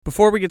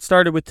Before we get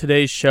started with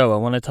today's show, I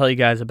want to tell you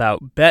guys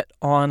about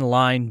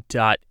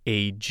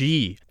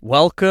betonline.ag.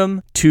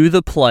 Welcome to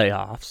the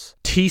playoffs.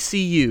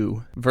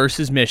 TCU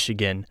versus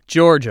Michigan,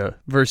 Georgia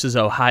versus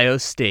Ohio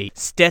State.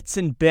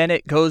 Stetson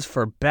Bennett goes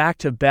for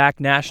back-to-back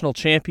national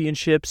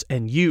championships,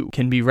 and you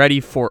can be ready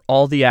for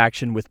all the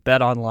action with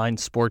BetOnline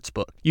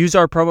Sportsbook. Use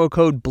our promo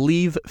code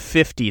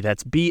BLEAV50,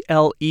 that's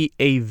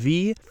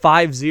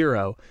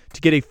BLEAV50,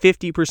 to get a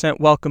 50%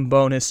 welcome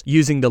bonus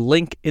using the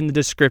link in the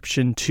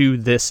description to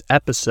this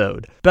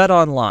episode.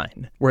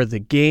 BetOnline, where the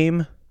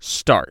game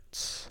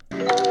starts.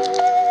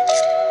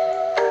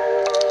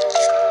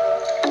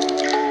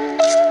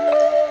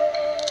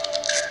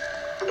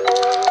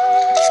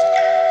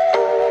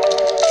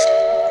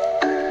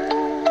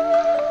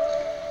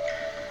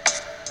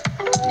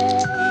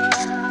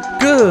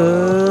 Good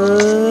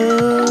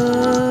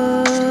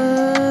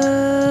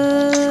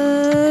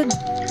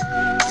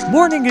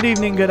morning, good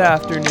evening, good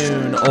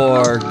afternoon,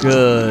 or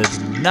good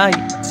night.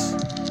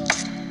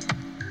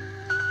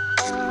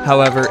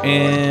 However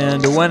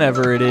and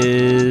whenever it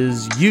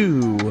is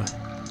you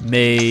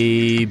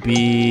may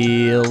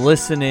be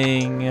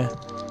listening,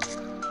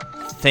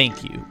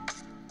 thank you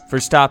for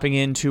stopping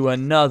into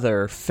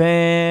another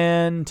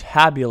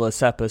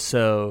fantabulous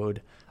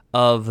episode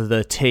of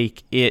the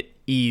Take It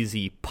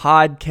Easy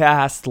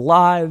podcast,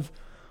 live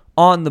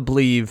on the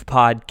Believe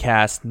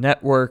Podcast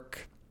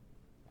Network.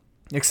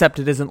 Except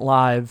it isn't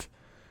live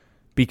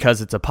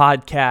because it's a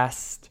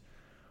podcast.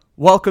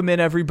 Welcome in,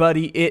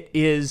 everybody. It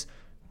is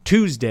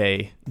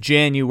Tuesday,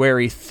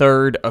 January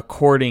 3rd,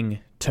 according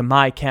to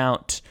my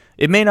count.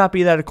 It may not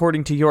be that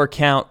according to your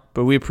count,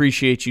 but we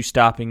appreciate you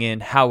stopping in,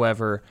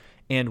 however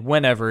and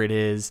whenever it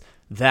is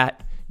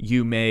that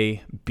you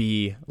may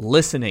be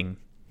listening.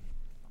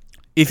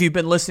 If you've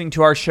been listening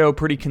to our show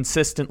pretty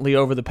consistently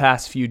over the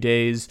past few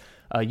days,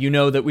 you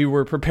know that we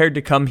were prepared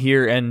to come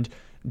here and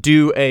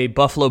do a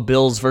Buffalo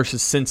Bills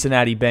versus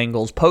Cincinnati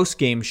Bengals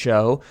post-game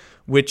show,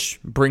 which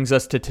brings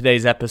us to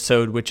today's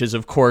episode, which is,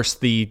 of course,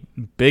 the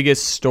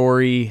biggest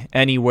story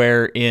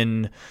anywhere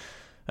in,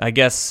 I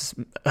guess,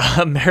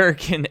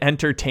 American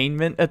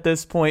entertainment at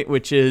this point,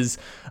 which is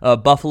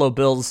Buffalo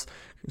Bills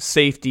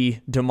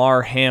safety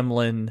Damar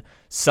Hamlin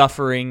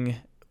suffering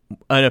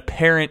an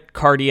apparent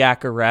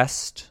cardiac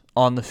arrest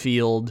on the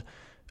field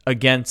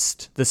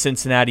against the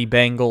Cincinnati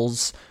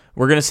Bengals.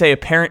 We're going to say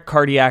apparent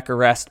cardiac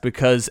arrest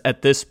because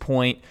at this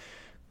point,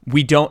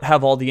 we don't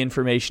have all the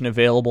information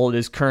available. It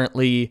is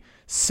currently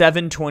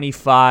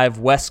 7:25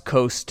 West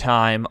Coast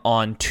time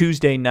on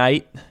Tuesday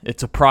night.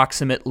 It's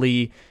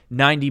approximately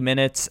 90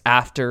 minutes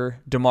after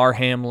Damar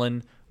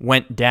Hamlin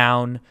went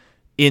down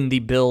in the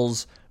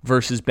Bills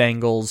versus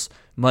Bengals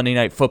Monday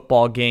Night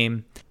Football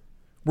game.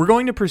 We're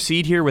going to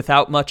proceed here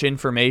without much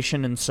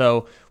information, and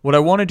so what I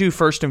want to do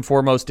first and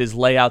foremost is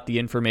lay out the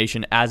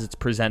information as it's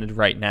presented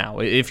right now.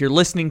 If you're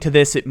listening to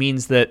this, it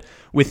means that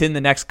within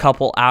the next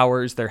couple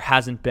hours, there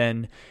hasn't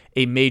been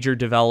a major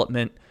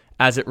development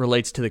as it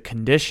relates to the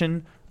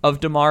condition of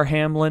Damar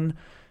Hamlin,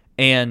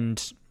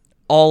 and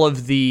all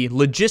of the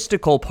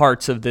logistical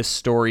parts of this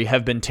story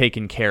have been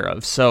taken care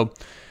of. So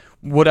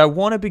what I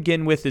want to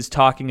begin with is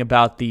talking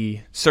about the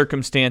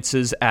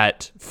circumstances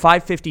at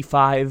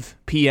 5:55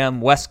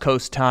 p.m. West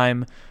Coast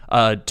time.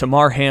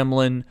 Damar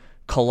Hamlin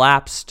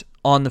collapsed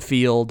on the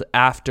field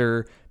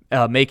after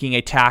making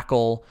a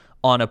tackle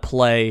on a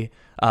play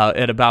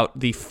at about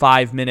the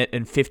 5-minute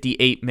and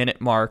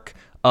 58-minute mark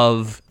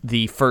of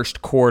the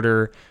first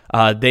quarter.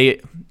 They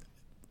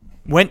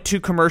went to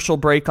commercial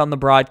break on the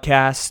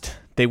broadcast.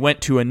 They went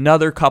to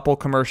another couple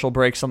commercial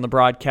breaks on the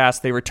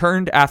broadcast. They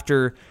returned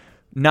after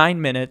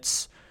 9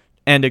 minutes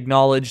and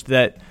acknowledged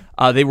that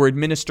they were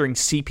administering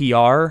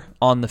CPR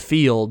on the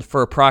field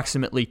for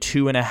approximately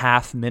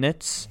 2.5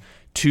 minutes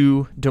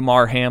to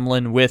Damar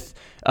Hamlin with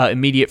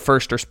immediate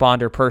first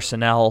responder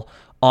personnel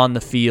on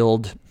the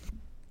field.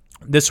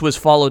 This was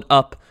followed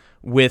up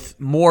with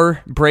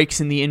more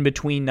breaks in the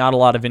in-between, not a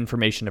lot of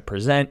information to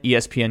present.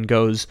 ESPN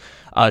goes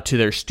to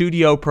their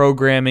studio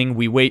programming.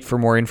 We wait for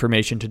more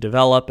information to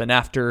develop, and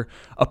after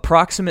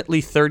approximately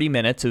 30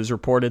 minutes, it was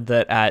reported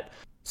that at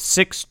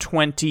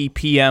 6:20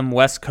 p.m.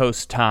 West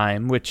Coast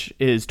time, which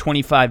is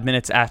 25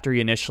 minutes after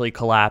he initially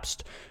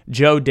collapsed,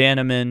 Joe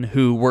Daneman,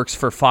 who works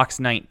for Fox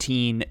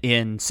 19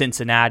 in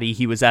Cincinnati,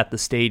 he was at the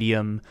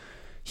stadium.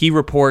 He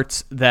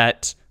reports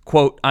that,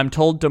 quote, "I'm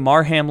told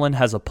Damar Hamlin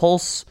has a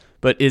pulse,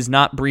 but is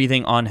not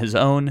breathing on his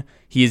own.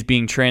 He is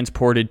being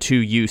transported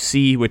to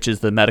UC, which is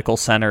the medical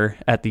center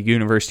at the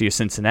University of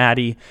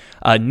Cincinnati.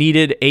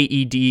 Needed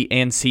AED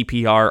and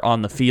CPR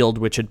on the field,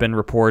 which had been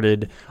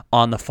reported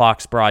on the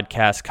Fox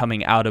broadcast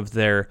coming out of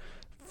their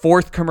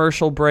fourth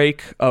commercial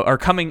break, or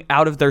coming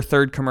out of their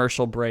third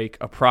commercial break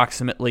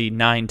approximately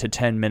 9 to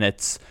 10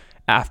 minutes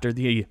after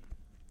the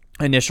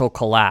initial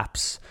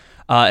collapse.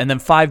 And then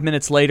 5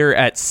 minutes later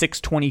at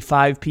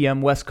 6:25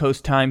 p.m. West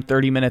Coast time,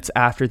 30 minutes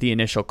after the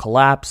initial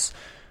collapse,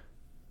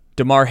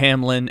 Damar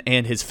Hamlin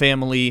and his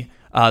family,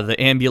 the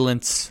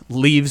ambulance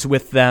leaves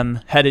with them,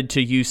 headed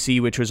to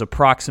UC, which was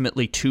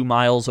approximately 2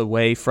 miles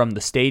away from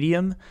the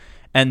stadium.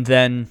 And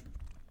then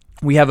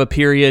we have a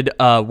period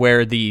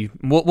where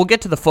we'll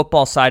get to the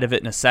football side of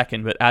it in a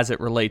second, but as it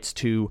relates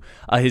to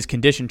his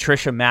condition,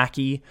 Tricia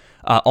Mackey,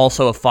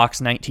 also of Fox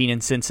 19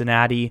 in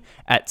Cincinnati,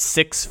 at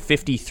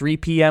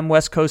 6:53 p.m.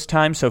 West Coast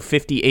time, so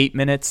 58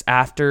 minutes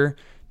after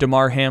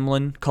Damar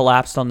Hamlin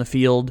collapsed on the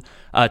field,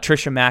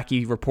 Tricia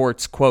Mackey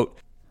reports, quote,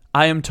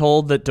 "I am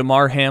told that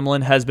Damar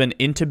Hamlin has been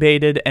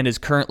intubated and is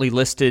currently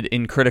listed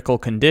in critical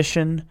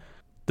condition.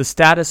 The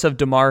status of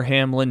Damar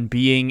Hamlin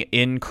being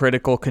in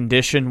critical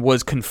condition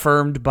was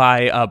confirmed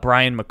by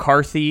Brian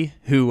McCarthy,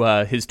 who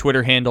his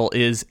Twitter handle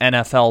is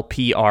NFL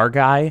PR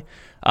Guy.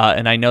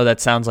 And I know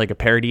that sounds like a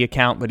parody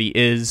account, but he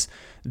is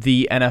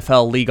the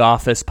NFL League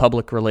Office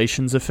public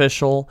relations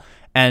official.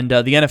 And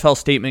the NFL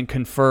statement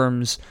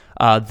confirms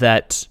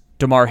that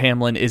Damar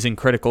Hamlin is in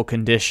critical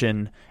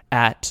condition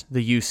at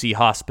the UC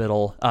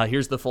hospital.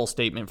 Here's the full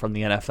statement from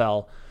the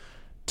NFL.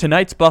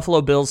 Tonight's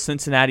Buffalo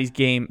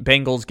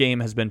Bengals game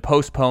has been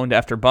postponed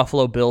after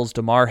Buffalo Bills'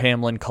 Damar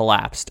Hamlin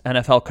collapsed,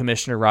 NFL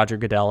Commissioner Roger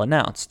Goodell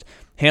announced.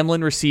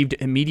 Hamlin received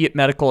immediate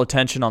medical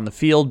attention on the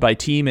field by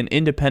team and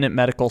independent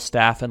medical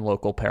staff and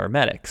local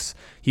paramedics.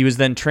 He was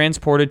then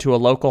transported to a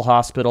local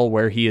hospital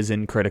where he is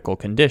in critical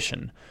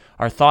condition.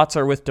 Our thoughts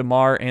are with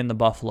Damar and the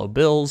Buffalo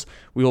Bills.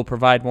 We will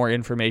provide more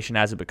information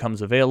as it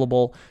becomes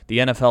available. The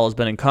NFL has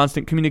been in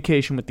constant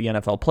communication with the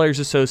NFL Players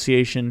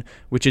Association,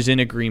 which is in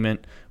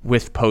agreement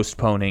with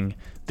postponing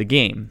the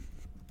game."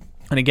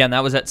 And again,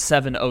 that was at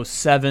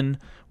 7:07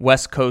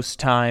 West Coast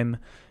time.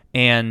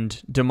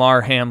 And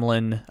Damar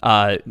Hamlin,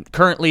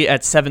 currently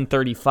at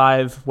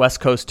 7:35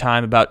 West Coast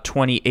time, about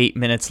 28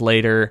 minutes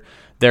later,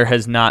 there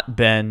has not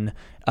been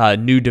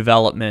new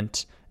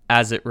development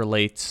as it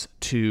relates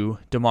to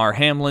Damar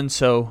Hamlin.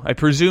 So I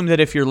presume that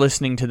if you're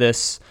listening to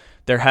this,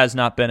 there has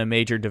not been a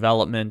major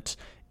development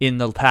in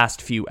the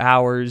past few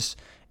hours,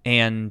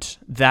 and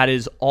that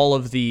is all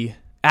of the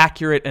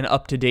accurate and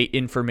up-to-date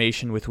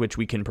information with which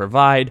we can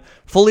provide,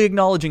 fully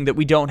acknowledging that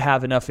we don't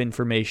have enough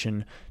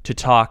information to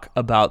talk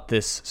about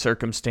this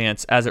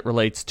circumstance as it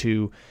relates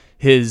to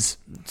his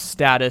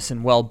status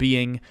and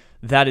well-being.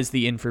 That is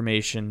the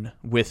information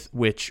with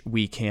which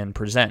we can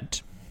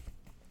present.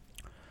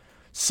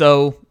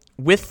 So,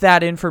 with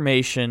that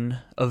information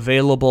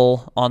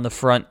available on the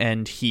front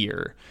end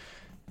here,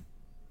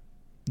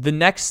 the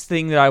next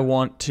thing that I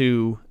want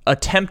to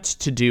attempt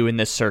to do in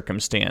this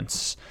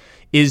circumstance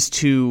is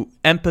to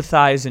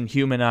empathize and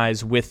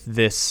humanize with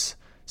this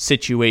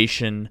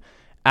situation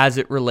as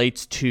it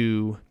relates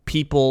to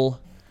people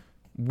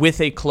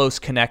with a close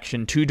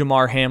connection to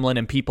Damar Hamlin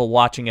and people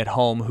watching at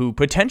home who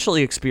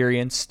potentially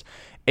experienced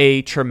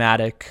a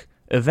traumatic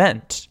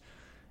event.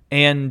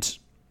 And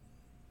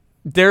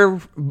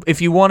if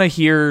you want to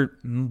hear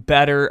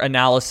better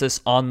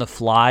analysis on the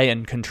fly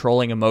and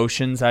controlling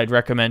emotions, I'd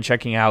recommend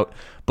checking out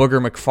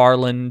Booger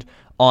McFarland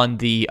on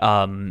the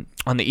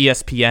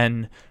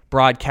ESPN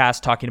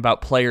broadcast talking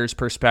about players'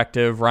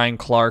 perspective, Ryan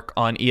Clark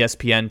on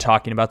ESPN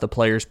talking about the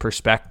players'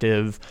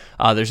 perspective.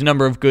 There's a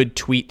number of good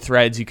tweet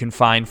threads you can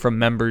find from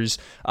members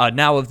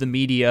now of the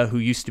media who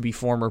used to be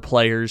former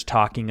players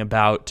talking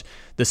about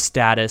the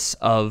status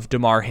of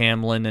Damar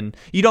Hamlin. And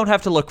you don't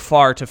have to look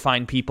far to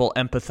find people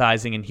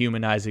empathizing and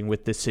humanizing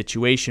with this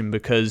situation,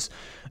 because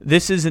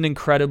this is an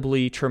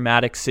incredibly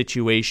traumatic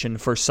situation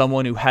for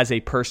someone who has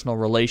a personal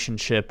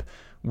relationship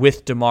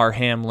with Damar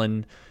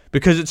Hamlin,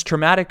 because it's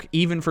traumatic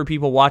even for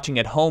people watching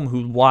at home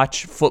who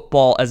watch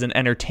football as an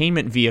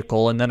entertainment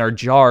vehicle and then are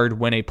jarred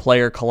when a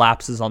player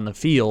collapses on the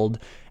field.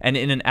 And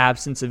in an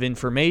absence of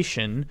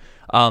information,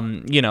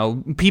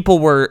 people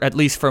were, at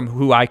least from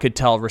who I could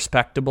tell,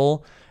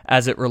 respectable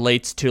as it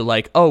relates to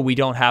like, oh, we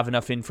don't have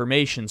enough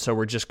information, so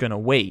we're just going to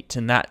wait.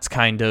 And that's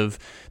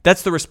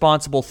the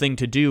responsible thing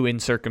to do in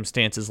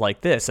circumstances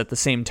like this. At the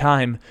same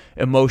time,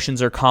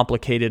 emotions are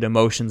complicated,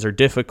 emotions are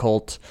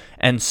difficult,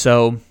 and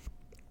so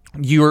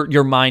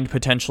your mind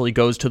potentially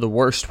goes to the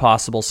worst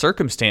possible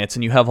circumstance,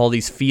 and you have all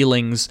these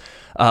feelings,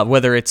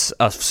 whether it's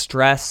a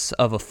stress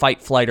of a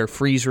fight, flight, or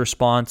freeze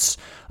response,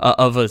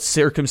 of a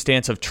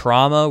circumstance of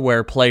trauma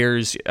where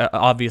players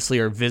obviously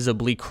are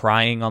visibly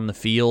crying on the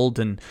field,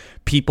 and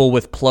people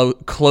with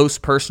close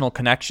personal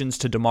connections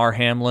to Damar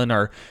Hamlin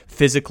are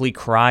physically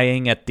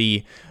crying at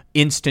the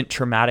instant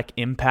traumatic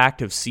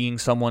impact of seeing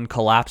someone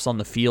collapse on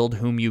the field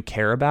whom you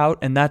care about.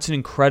 And that's an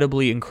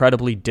incredibly,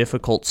 incredibly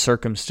difficult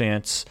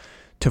circumstance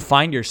to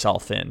find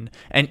yourself in.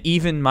 And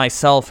even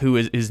myself, who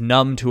is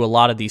numb to a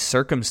lot of these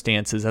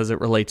circumstances as it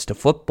relates to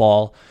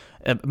football,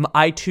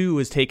 I too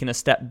was taken a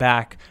step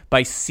back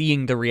by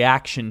seeing the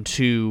reaction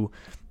to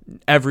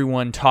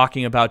everyone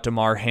talking about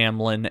Damar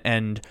Hamlin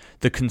and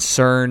the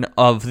concern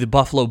of the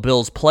Buffalo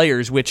Bills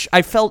players, which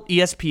I felt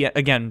ESPN,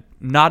 again,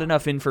 not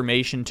enough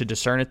information to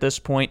discern at this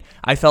point.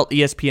 I felt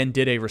ESPN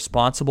did a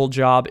responsible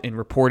job in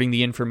reporting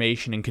the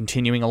information and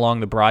continuing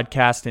along the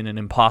broadcast in an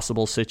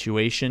impossible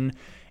situation,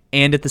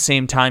 and at the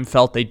same time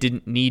felt they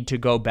didn't need to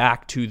go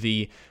back to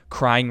the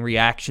crying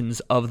reactions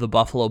of the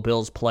Buffalo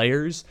Bills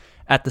players.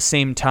 At the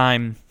same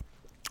time,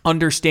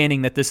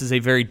 understanding that this is a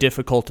very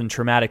difficult and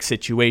traumatic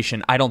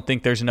situation, I don't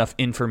think there's enough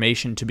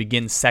information to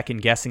begin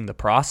second-guessing the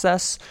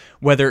process,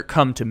 whether it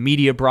come to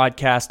media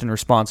broadcast and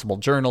responsible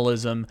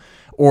journalism,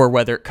 or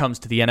whether it comes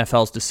to the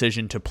NFL's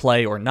decision to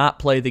play or not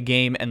play the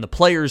game, and the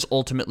players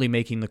ultimately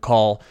making the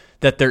call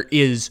that there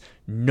is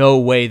no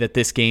way that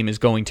this game is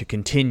going to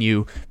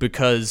continue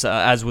because,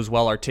 as was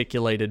well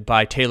articulated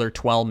by Taylor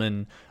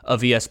Twellman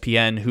of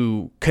ESPN,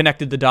 who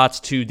connected the dots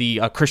to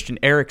the Christian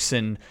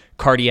Eriksen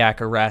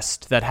cardiac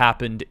arrest that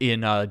happened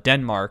in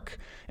Denmark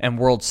and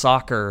World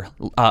Soccer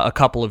a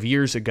couple of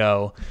years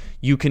ago,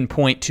 you can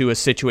point to a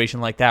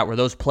situation like that where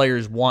those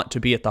players want to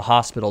be at the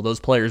hospital, those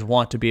players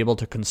want to be able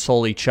to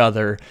console each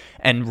other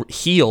and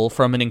heal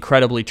from an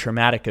incredibly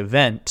traumatic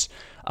event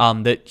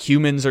that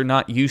humans are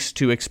not used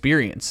to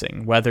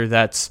experiencing, whether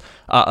that's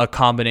a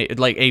combination,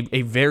 like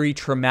a very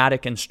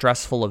traumatic and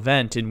stressful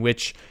event in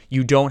which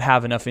you don't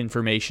have enough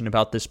information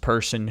about this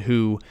person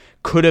who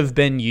could have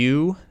been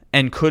you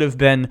and could have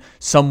been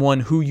someone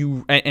who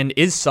you, and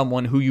is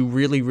someone who you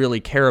really, really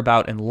care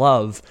about and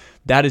love.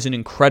 That is an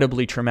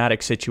incredibly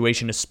traumatic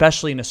situation,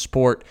 especially in a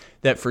sport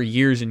that for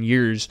years and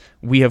years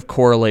we have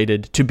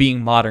correlated to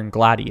being modern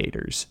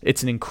gladiators.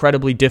 It's an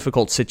incredibly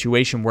difficult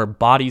situation where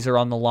bodies are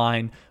on the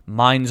line,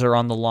 minds are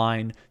on the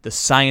line, the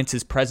science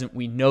is present.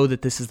 We know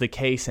that this is the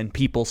case, and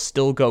people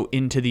still go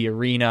into the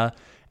arena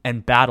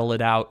and battle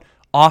it out,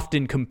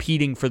 often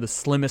competing for the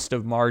slimmest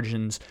of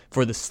margins,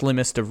 for the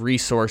slimmest of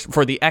resource,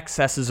 for the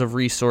excesses of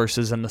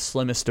resources and the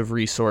slimmest of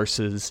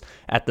resources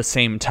at the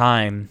same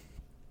time.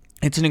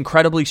 It's an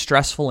incredibly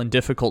stressful and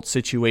difficult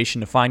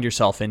situation to find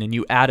yourself in, and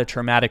you add a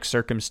traumatic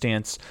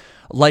circumstance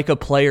like a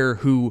player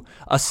who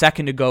a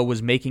second ago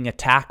was making a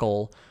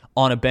tackle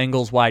on a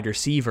Bengals wide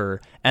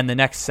receiver and the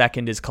next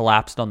second is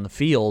collapsed on the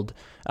field.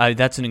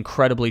 That's an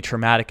incredibly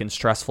traumatic and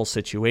stressful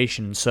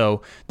situation.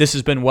 So this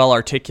has been well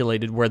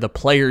articulated where the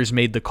players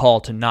made the call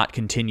to not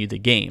continue the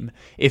game.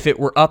 If it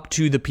were up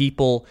to the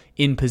people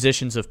in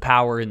positions of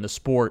power in the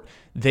sport,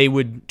 they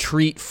would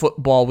treat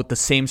football with the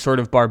same sort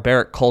of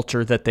barbaric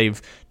culture that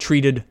they've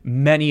treated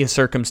many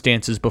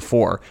circumstances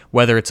before,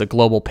 whether it's a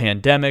global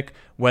pandemic,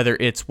 whether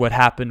it's what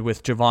happened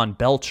with Javon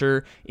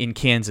Belcher in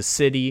Kansas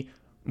City,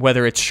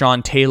 whether it's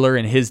Sean Taylor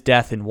and his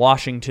death in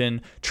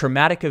Washington.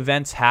 Traumatic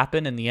events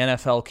happen and the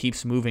NFL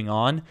keeps moving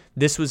on.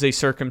 This was a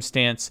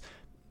circumstance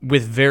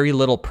with very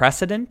little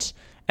precedent,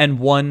 and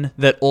one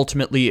that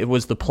ultimately it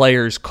was the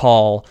players'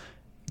 call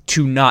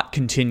to not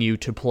continue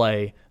to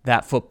play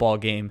that football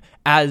game,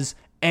 as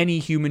any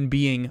human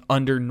being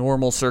under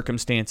normal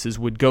circumstances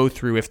would go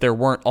through if there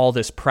weren't all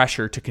this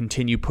pressure to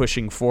continue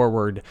pushing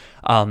forward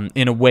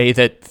in a way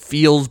that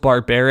feels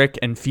barbaric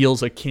and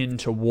feels akin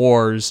to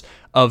wars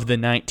of the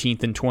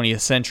 19th and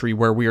 20th century,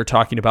 where we are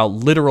talking about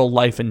literal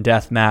life and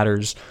death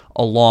matters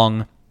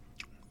along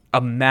a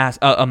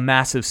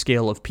massive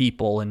scale of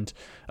people. And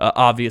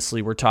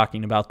obviously we're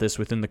talking about this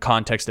within the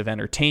context of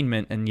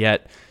entertainment, and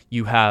yet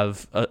you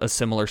have a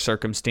similar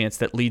circumstance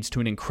that leads to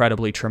an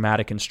incredibly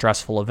traumatic and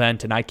stressful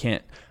event. And I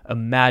can't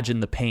imagine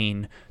the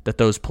pain that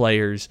those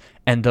players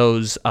and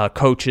those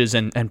coaches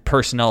and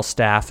personnel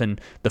staff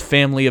and the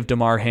family of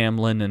Damar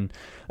Hamlin and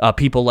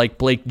people like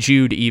Blake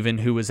Jude even,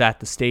 who was at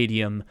the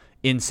stadium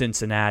in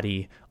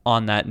Cincinnati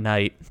on that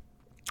night.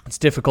 It's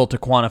difficult to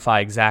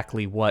quantify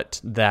exactly what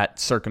that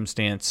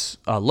circumstance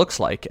looks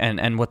like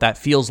and what that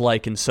feels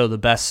like. And so the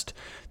best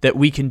that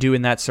we can do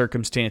in that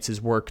circumstance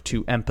is work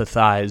to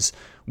empathize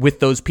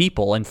with those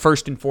people. And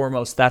first and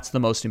foremost, that's the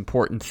most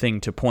important thing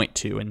to point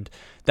to. And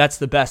that's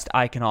the best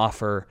I can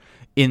offer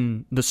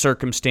in the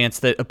circumstance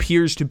that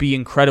appears to be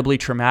incredibly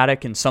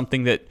traumatic and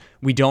something that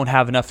we don't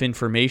have enough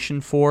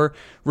information for.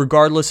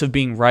 Regardless of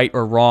being right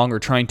or wrong or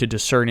trying to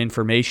discern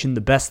information,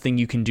 the best thing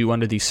you can do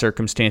under these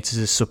circumstances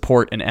is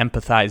support and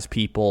empathize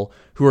people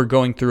who are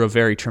going through a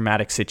very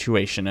traumatic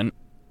situation. And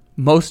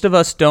most of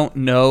us don't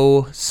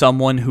know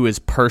someone who is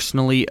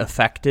personally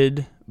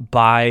affected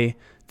by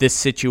this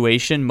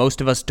situation.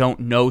 Most of us don't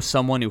know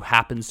someone who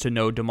happens to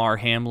know Damar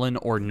Hamlin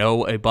or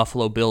know a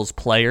Buffalo Bills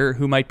player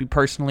who might be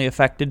personally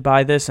affected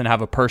by this and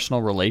have a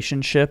personal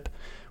relationship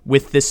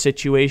with this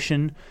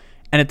situation.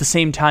 And at the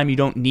same time, you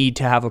don't need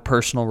to have a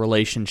personal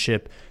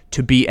relationship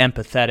to be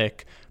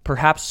empathetic.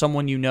 Perhaps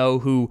someone you know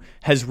who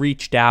has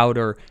reached out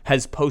or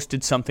has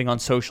posted something on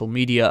social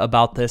media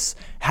about this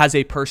has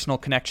a personal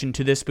connection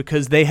to this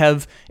because they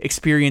have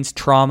experienced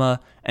trauma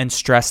and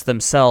stress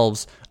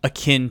themselves,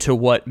 akin to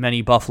what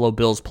many Buffalo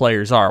Bills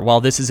players are.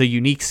 While this is a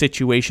unique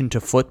situation to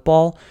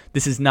football,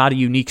 this is not a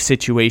unique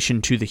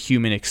situation to the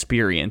human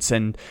experience.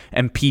 And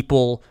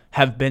people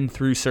have been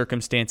through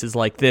circumstances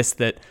like this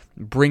that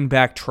bring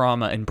back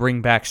trauma and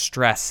bring back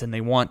stress, and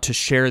they want to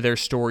share their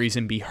stories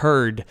and be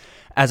heard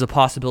as a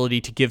possibility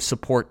to give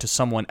support to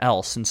someone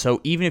else. And so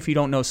even if you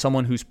don't know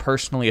someone who's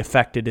personally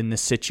affected in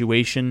this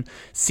situation,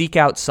 seek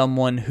out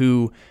someone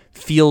who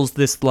feels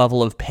this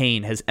level of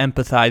pain, has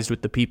empathized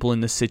with the people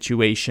in this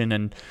situation,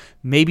 and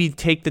maybe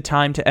take the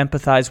time to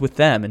empathize with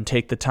them and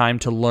take the time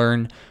to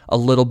learn a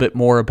little bit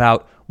more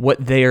about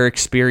what they are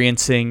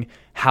experiencing,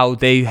 how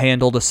they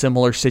handled a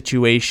similar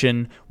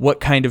situation,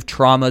 what kind of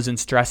traumas and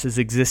stresses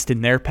exist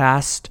in their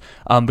past,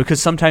 because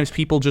sometimes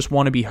people just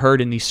want to be heard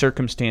in these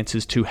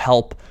circumstances to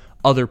help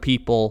other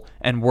people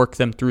and work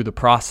them through the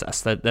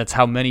process. That's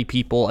how many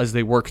people, as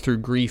they work through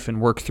grief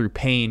and work through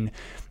pain,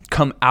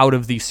 come out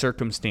of these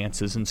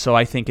circumstances. And so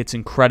I think it's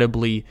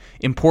incredibly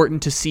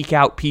important to seek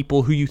out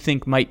people who you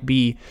think might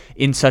be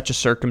in such a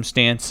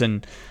circumstance.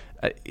 And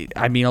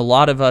I mean, a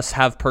lot of us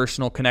have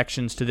personal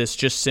connections to this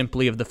just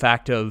simply of the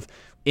fact of,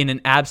 in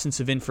an absence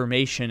of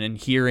information and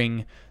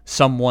hearing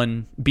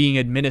someone being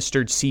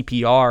administered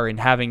CPR and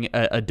having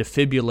a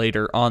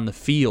defibrillator on the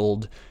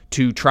field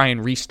to try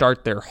and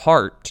restart their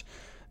heart,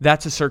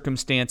 that's a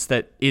circumstance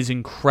that is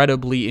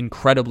incredibly,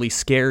 incredibly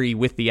scary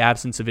with the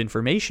absence of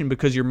information,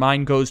 because your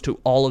mind goes to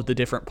all of the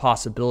different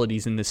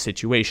possibilities in this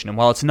situation. And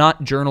while it's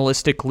not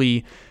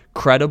journalistically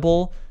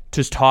credible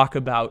to talk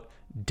about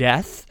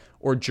death,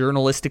 or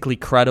journalistically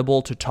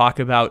credible to talk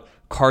about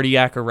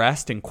cardiac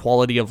arrest and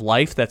quality of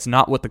life, that's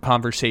not what the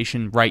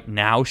conversation right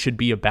now should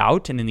be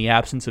about. And in the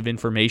absence of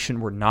information,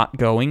 we're not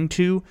going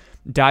to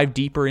dive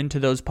deeper into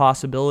those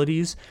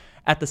possibilities.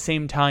 At the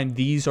same time,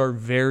 these are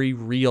very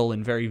real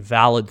and very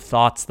valid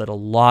thoughts that a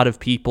lot of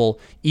people,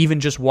 even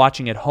just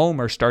watching at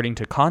home, are starting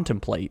to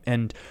contemplate.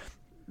 And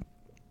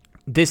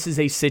this is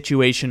a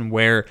situation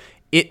where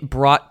it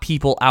brought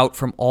people out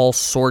from all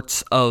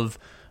sorts of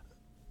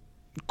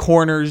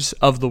corners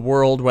of the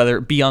world, whether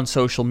it be on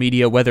social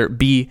media, whether it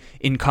be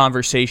in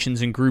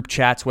conversations in group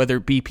chats, whether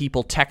it be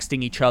people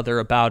texting each other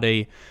about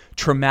a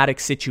traumatic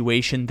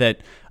situation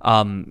that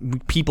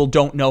people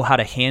don't know how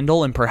to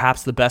handle, and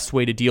perhaps the best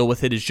way to deal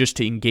with it is just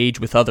to engage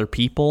with other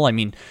people. I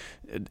mean,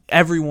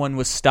 everyone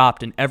was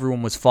stopped and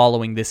everyone was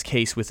following this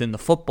case within the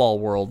football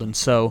world, and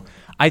so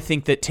I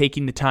think that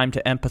taking the time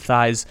to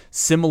empathize,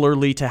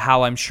 similarly to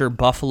how I'm sure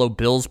Buffalo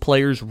Bills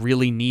players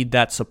really need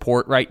that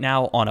support right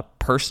now on a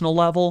personal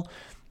level,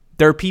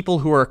 there are people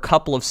who are a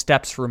couple of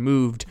steps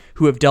removed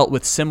who have dealt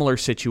with similar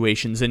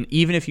situations. And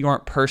even if you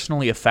aren't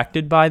personally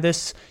affected by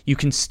this, you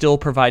can still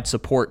provide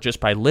support just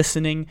by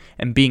listening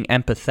and being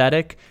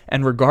empathetic.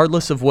 And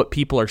regardless of what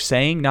people are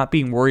saying, not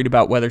being worried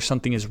about whether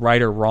something is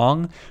right or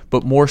wrong,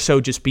 but more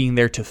so just being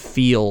there to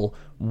feel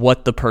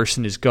what the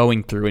person is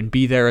going through and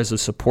be there as a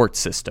support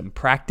system.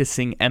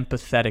 Practicing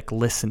empathetic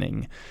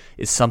listening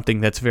is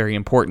something that's very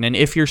important. And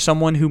if you're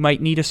someone who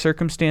might need a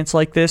circumstance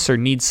like this or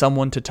need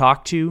someone to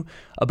talk to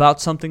about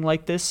something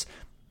like this,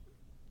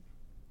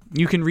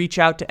 you can reach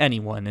out to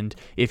anyone. And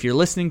if you're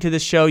listening to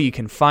this show, you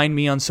can find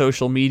me on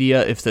social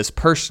media. If this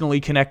personally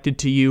connected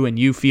to you and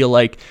you feel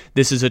like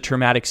this is a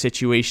traumatic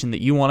situation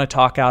that you want to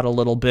talk out a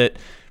little bit,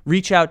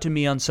 reach out to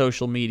me on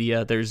social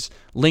media. There's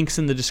links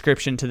in the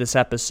description to this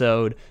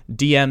episode.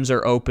 DMs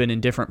are open in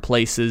different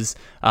places.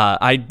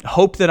 I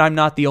hope that I'm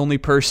not the only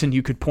person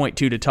you could point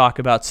to talk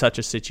about such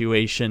a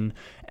situation.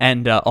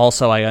 And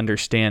also, I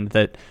understand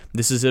that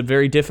this is a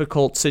very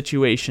difficult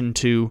situation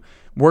to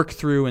work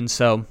through, and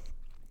so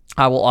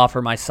I will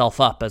offer myself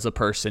up as a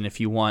person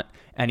if you want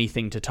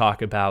anything to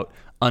talk about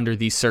under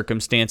these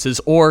circumstances,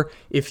 or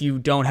if you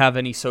don't have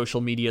any social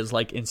medias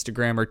like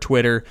Instagram or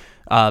Twitter,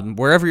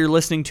 wherever you're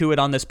listening to it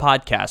on this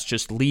podcast,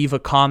 just leave a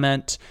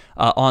comment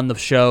on the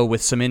show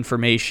with some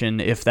information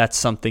if that's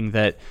something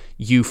that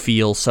you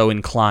feel so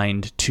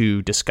inclined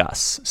to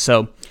discuss.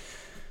 So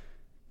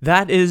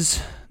that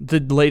is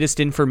the latest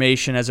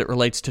information as it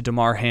relates to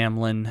Damar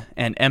Hamlin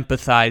and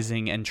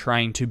empathizing and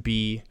trying to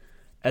be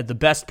the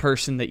best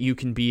person that you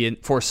can be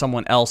for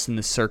someone else in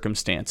this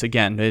circumstance.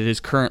 Again, it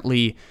is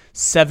currently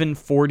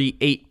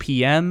 7:48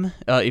 p.m.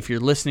 If you're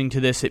listening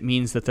to this, it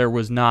means that there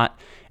was not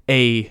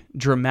a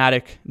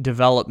dramatic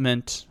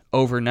development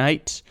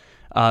overnight.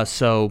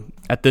 So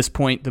at this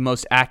point, the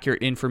most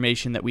accurate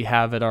information that we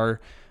have at our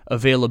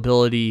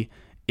availability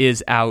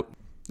is out.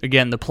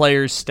 Again, the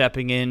players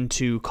stepping in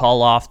to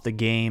call off the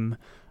game.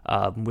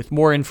 With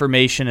more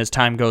information as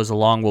time goes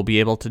along, we'll be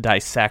able to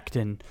dissect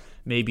and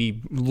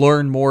maybe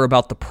learn more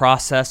about the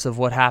process of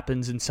what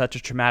happens in such a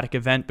traumatic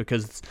event,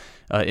 because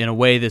in a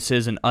way this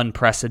is an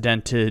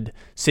unprecedented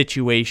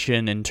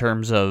situation in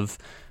terms of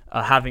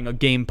having a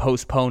game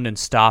postponed and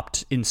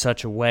stopped in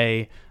such a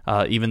way,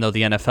 even though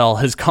the NFL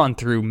has gone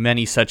through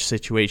many such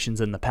situations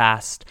in the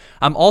past.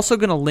 I'm also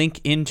going to link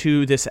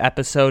into this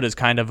episode as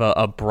kind of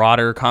a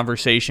broader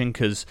conversation,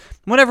 because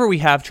whenever we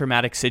have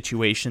traumatic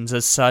situations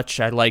as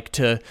such, I like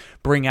to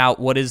bring out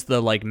what is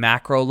the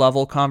macro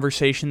level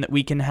conversation that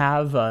we can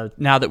have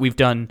now that we've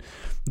done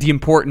the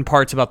important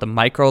parts about the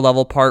micro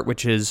level part,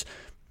 which is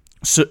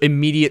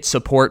immediate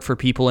support for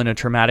people in a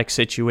traumatic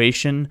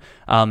situation.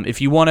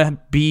 If you want to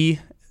be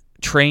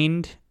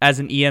trained as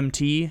an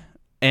EMT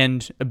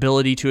and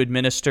ability to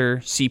administer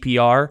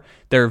CPR,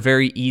 there are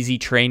very easy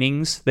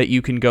trainings that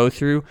you can go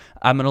through.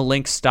 I'm going to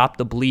link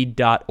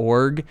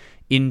stopthebleed.org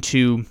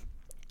into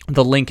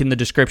the link in the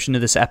description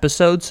of this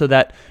episode so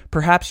that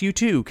perhaps you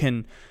too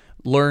can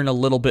learn a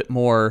little bit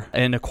more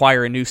and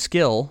acquire a new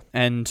skill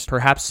and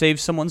perhaps save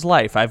someone's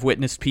life. I've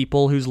witnessed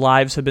people whose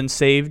lives have been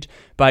saved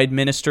by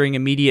administering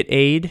immediate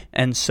aid,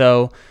 and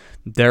so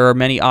there are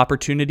many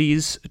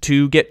opportunities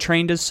to get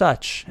trained as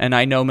such. And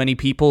I know many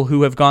people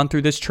who have gone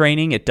through this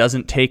training. It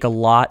doesn't take a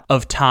lot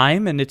of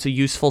time, and it's a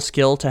useful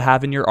skill to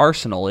have in your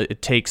arsenal.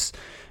 It takes,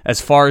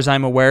 as far as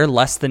I'm aware,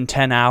 less than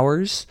 10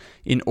 hours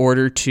in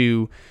order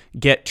to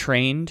get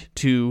trained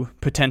to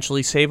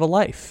potentially save a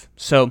life.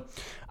 So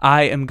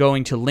I am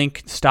going to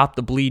link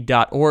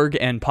stopthebleed.org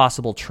and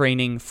possible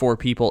training for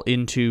people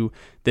into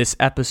this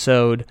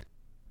episode.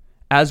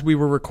 As we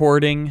were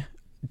recording,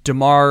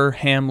 Damar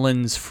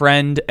Hamlin's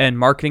friend and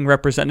marketing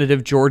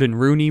representative Jordan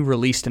Rooney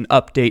released an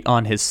update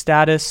on his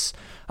status.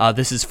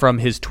 This is from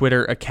his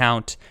Twitter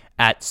account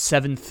at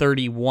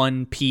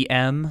 7:31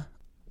 p.m.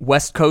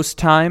 West Coast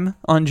time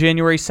on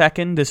January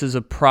 2nd. This is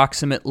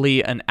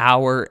approximately an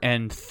hour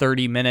and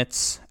 30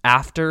 minutes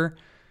after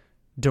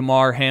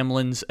Damar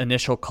Hamlin's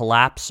initial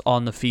collapse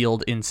on the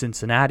field in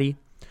Cincinnati.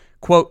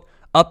 Quote,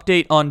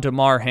 "Update on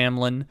Damar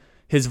Hamlin.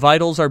 His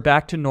vitals are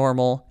back to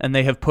normal, and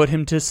they have put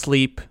him to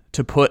sleep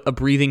to put a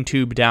breathing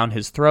tube down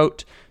his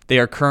throat. They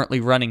are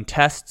currently running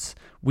tests.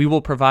 We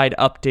will provide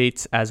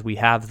updates as we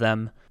have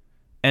them."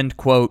 End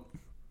quote.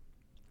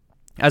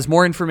 As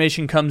more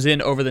information comes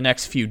in over the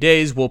next few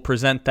days, we'll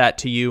present that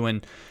to you,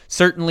 and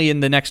certainly in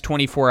the next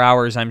 24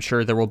 hours, I'm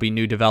sure there will be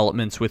new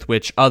developments with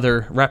which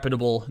other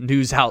reputable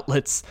news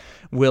outlets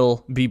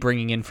will be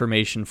bringing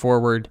information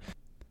forward.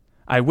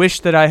 I wish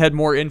that I had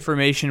more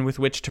information with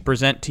which to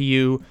present to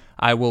you.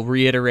 I will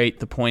reiterate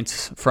the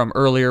points from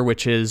earlier,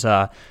 which is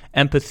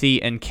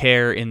empathy and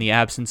care in the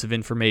absence of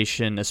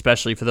information,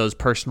 especially for those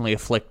personally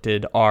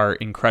afflicted, are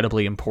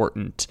incredibly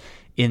important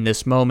in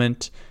this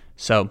moment.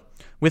 So,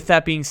 with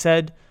that being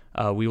said,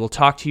 we will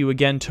talk to you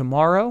again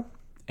tomorrow,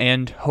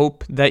 and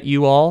hope that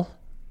you all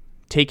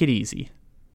take it easy.